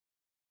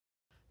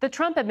The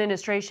Trump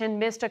administration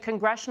missed a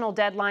congressional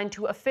deadline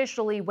to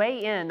officially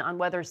weigh in on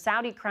whether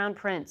Saudi Crown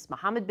Prince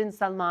Mohammed bin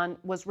Salman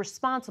was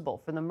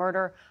responsible for the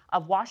murder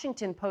of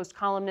Washington Post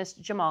columnist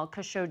Jamal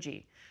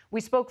Khashoggi. We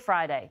spoke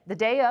Friday, the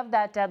day of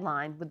that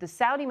deadline, with the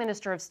Saudi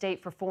Minister of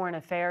State for Foreign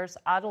Affairs,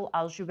 Adel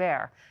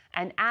al-Jubeir,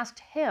 and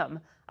asked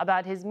him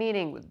about his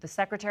meeting with the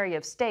Secretary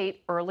of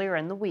State earlier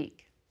in the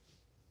week.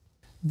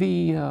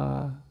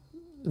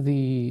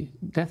 The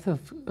death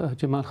of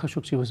Jamal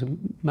Khashoggi was a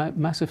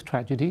massive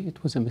tragedy.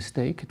 It was a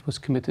mistake. It was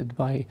committed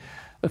by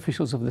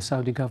officials of the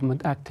Saudi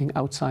government acting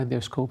outside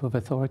their scope of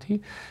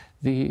authority.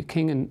 The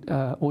king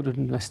ordered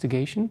an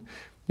investigation.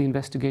 The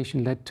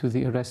investigation led to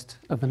the arrest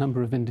of a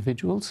number of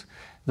individuals.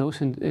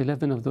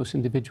 11 of those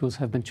individuals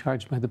have been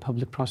charged by the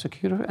public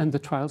prosecutor, and the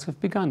trials have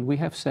begun. We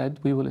have said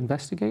we will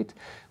investigate,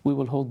 we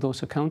will hold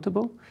those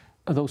accountable,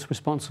 those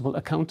responsible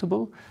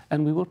accountable,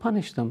 and we will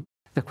punish them.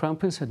 The Crown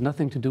Prince had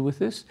nothing to do with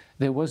this.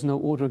 There was no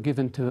order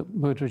given to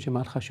murder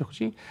Jamal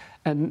Khashoggi,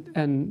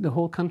 and the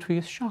whole country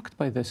is shocked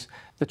by this.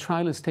 The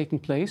trial is taking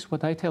place.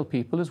 What I tell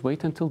people is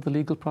wait until the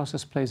legal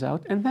process plays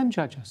out and then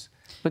judge us.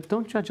 But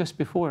don't judge us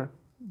before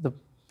the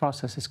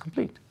process is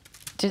complete.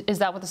 Is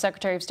that what the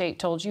Secretary of State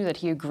told you, that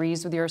he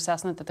agrees with your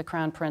assessment that the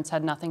Crown Prince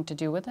had nothing to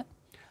do with it?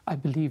 I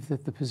believe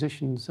that the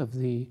positions of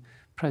the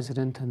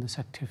President and the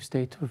Secretary of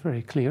State were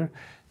very clear.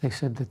 They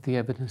said that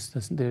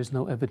there's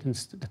no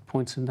evidence that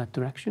points in that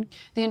direction.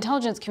 The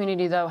intelligence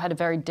community, though, had a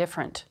very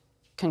different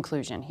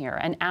conclusion here.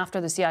 And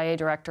after the CIA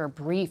director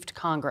briefed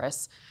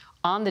Congress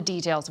on the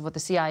details of what the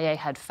CIA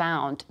had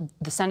found,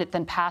 the Senate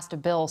then passed a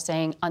bill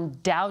saying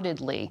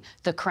undoubtedly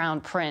the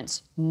Crown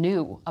Prince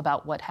knew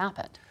about what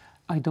happened.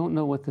 I don't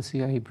know what the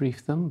CIA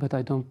briefed them, but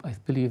I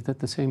believe that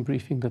the same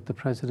briefing that the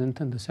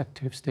President and the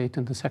Secretary of State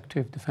and the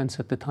Secretary of Defense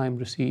at the time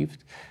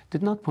received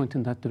did not point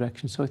in that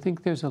direction. So I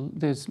think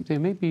there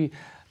may be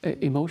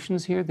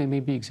emotions here, there may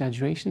be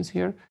exaggerations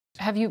here.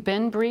 Have you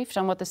been briefed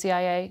on what the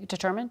CIA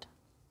determined?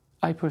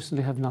 I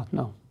personally have not,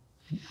 no.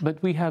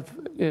 But we have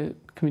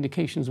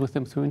communications with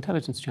them through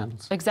intelligence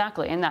channels.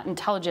 Exactly, and that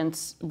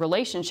intelligence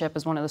relationship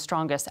is one of the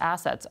strongest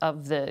assets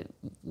of the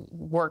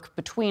work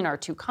between our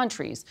two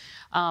countries.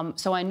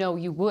 So I know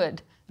you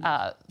would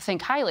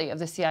think highly of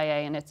the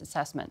CIA and its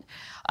assessment.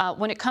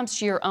 When it comes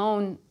to your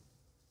own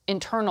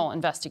internal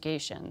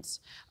investigations,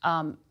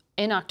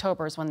 in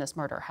October is when this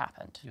murder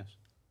happened. Yes.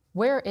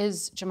 Where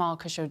is Jamal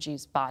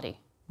Khashoggi's body?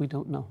 We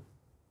don't know.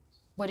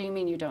 What do you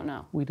mean you don't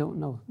know? We don't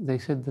know. They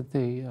said that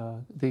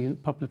the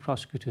public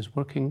prosecutor is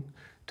working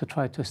to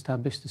try to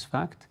establish this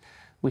fact.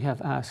 We have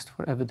asked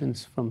for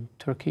evidence from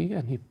Turkey,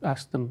 and he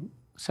asked them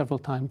several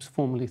times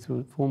formally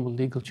through formal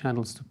legal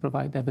channels to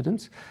provide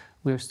evidence.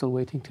 We are still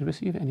waiting to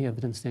receive any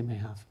evidence they may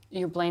have.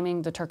 You're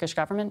blaming the Turkish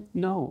government?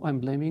 No, I'm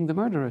blaming the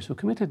murderers who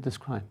committed this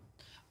crime.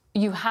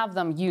 You have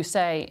them, you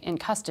say, in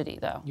custody,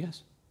 though?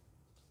 Yes.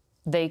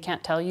 They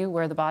can't tell you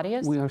where the body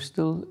is? We are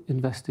still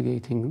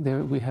investigating.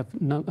 We have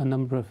a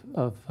number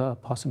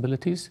of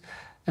possibilities,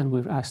 and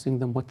we're asking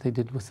them what they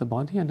did with the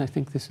body, and I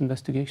think this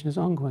investigation is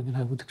ongoing, and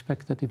I would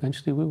expect that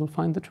eventually we will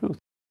find the truth.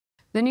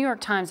 The New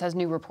York Times has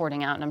new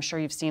reporting out, and I'm sure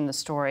you've seen the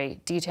story,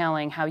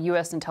 detailing how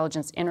U.S.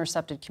 intelligence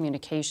intercepted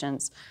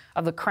communications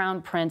of the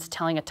Crown Prince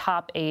telling a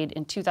top aide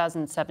in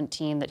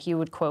 2017 that he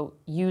would, quote,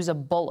 use a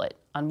bullet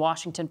on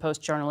Washington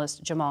Post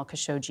journalist Jamal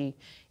Khashoggi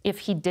if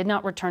he did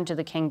not return to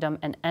the kingdom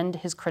and end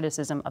his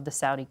criticism of the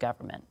Saudi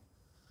government.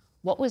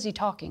 What was he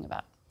talking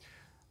about?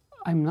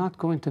 I'm not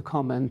going to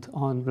comment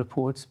on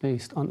reports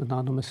based on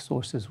anonymous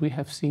sources. We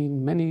have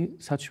seen many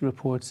such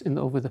reports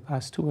over the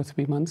past 2 or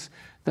 3 months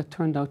that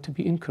turned out to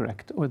be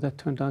incorrect, or that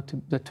turned out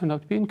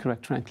to be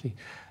incorrect, frankly.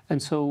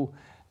 And so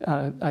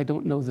I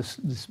don't know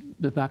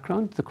the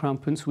background. The Crown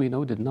Prince, we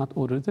know, did not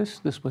order this.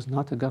 This was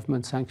not a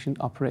government-sanctioned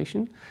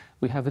operation.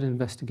 We have an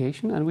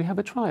investigation and we have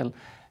a trial.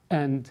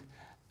 And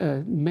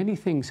many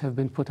things have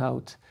been put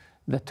out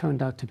that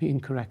turned out to be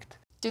incorrect.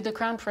 Did the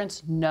Crown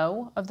Prince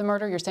know of the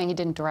murder? You're saying he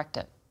didn't direct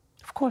it.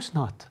 Of course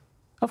not.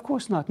 Of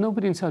course not.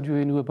 Nobody in Saudi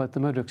Arabia knew about the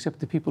murder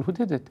except the people who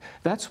did it.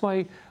 That's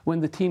why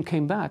when the team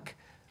came back,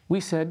 we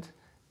said,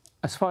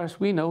 as far as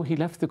we know, he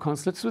left the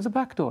consulate through the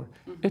back door.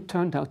 It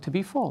turned out to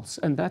be false.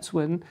 And that's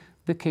when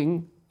the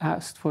king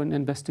asked for an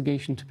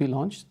investigation to be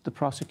launched. The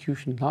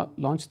prosecution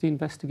launched the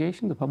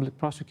investigation. The public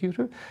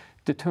prosecutor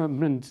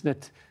determined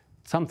that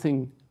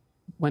something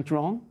went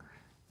wrong,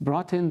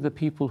 brought in the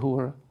people who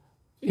were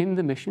in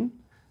the mission,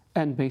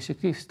 and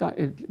basically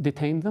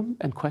detained them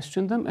and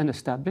questioned them and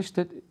established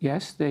that,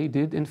 yes, they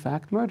did, in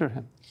fact, murder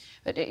him.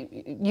 But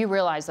you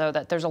realize, though,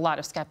 that there's a lot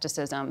of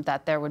skepticism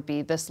that there would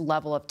be this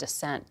level of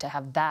dissent to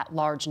have that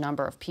large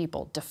number of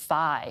people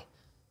defy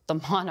the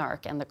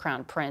monarch and the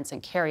Crown Prince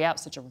and carry out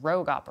such a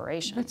rogue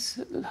operation.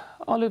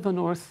 Oliver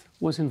North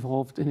was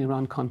involved in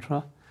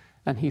Iran-Contra,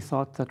 and he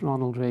thought that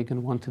Ronald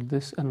Reagan wanted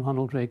this, and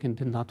Ronald Reagan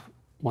did not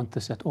want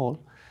this at all.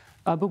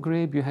 Abu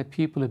Ghraib, you had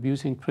people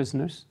abusing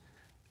prisoners,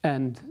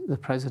 and the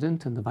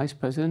president and the vice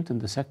president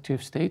and the secretary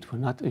of state were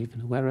not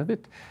even aware of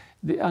it.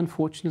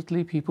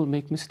 Unfortunately, people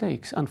make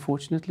mistakes.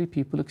 Unfortunately,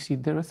 people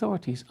exceed their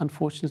authorities.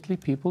 Unfortunately,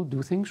 people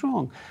do things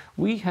wrong.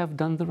 We have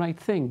done the right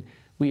thing.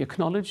 We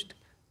acknowledged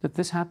that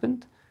this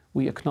happened.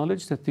 We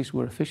acknowledged that these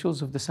were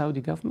officials of the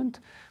Saudi government.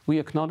 We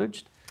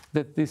acknowledged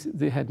that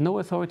they had no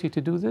authority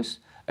to do this,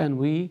 and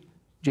we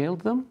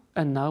jailed them,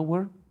 and now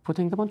we're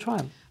putting them on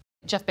trial.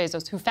 Jeff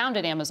Bezos, who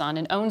founded Amazon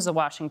and owns the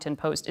Washington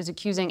Post, is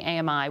accusing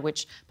AMI,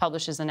 which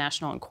publishes the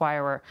National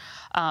Enquirer,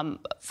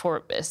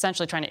 for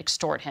essentially trying to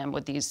extort him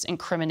with these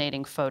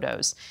incriminating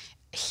photos.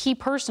 He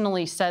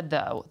personally said,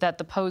 though, that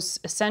the Post's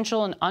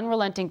essential and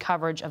unrelenting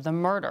coverage of the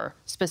murder,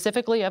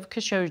 specifically of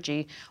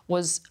Khashoggi,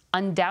 was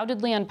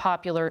undoubtedly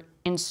unpopular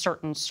in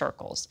certain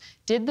circles.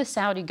 Did the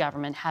Saudi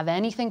government have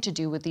anything to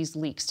do with these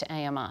leaks to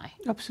AMI?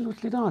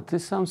 Absolutely not.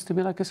 This sounds to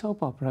me like a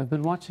soap opera. I've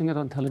been watching it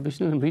on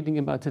television and reading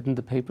about it in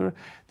the paper.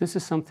 This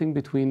is something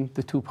between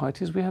the two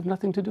parties. We have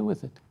nothing to do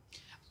with it.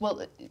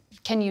 Well,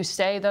 can you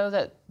say, though,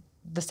 that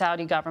the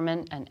Saudi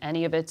government and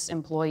any of its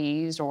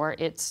employees or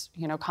its,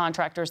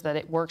 contractors that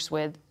it works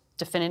with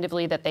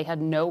definitively that they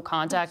had no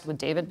contact with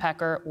David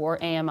Pecker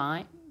or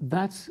AMI?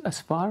 That's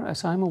as far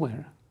as I'm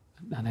aware,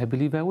 and I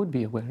believe I would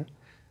be aware.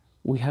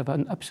 We have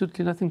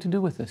absolutely nothing to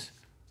do with this.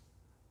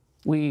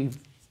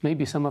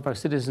 Maybe some of our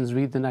citizens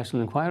read the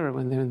National Enquirer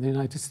when they're in the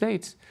United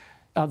States.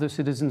 Other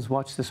citizens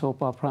watch the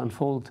soap opera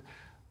unfold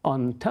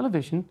on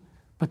television,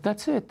 but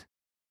that's it.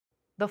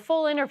 The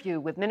full interview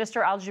with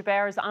Minister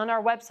al-Jubeir is on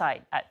our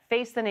website at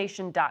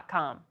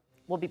facethenation.com.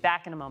 We'll be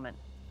back in a moment.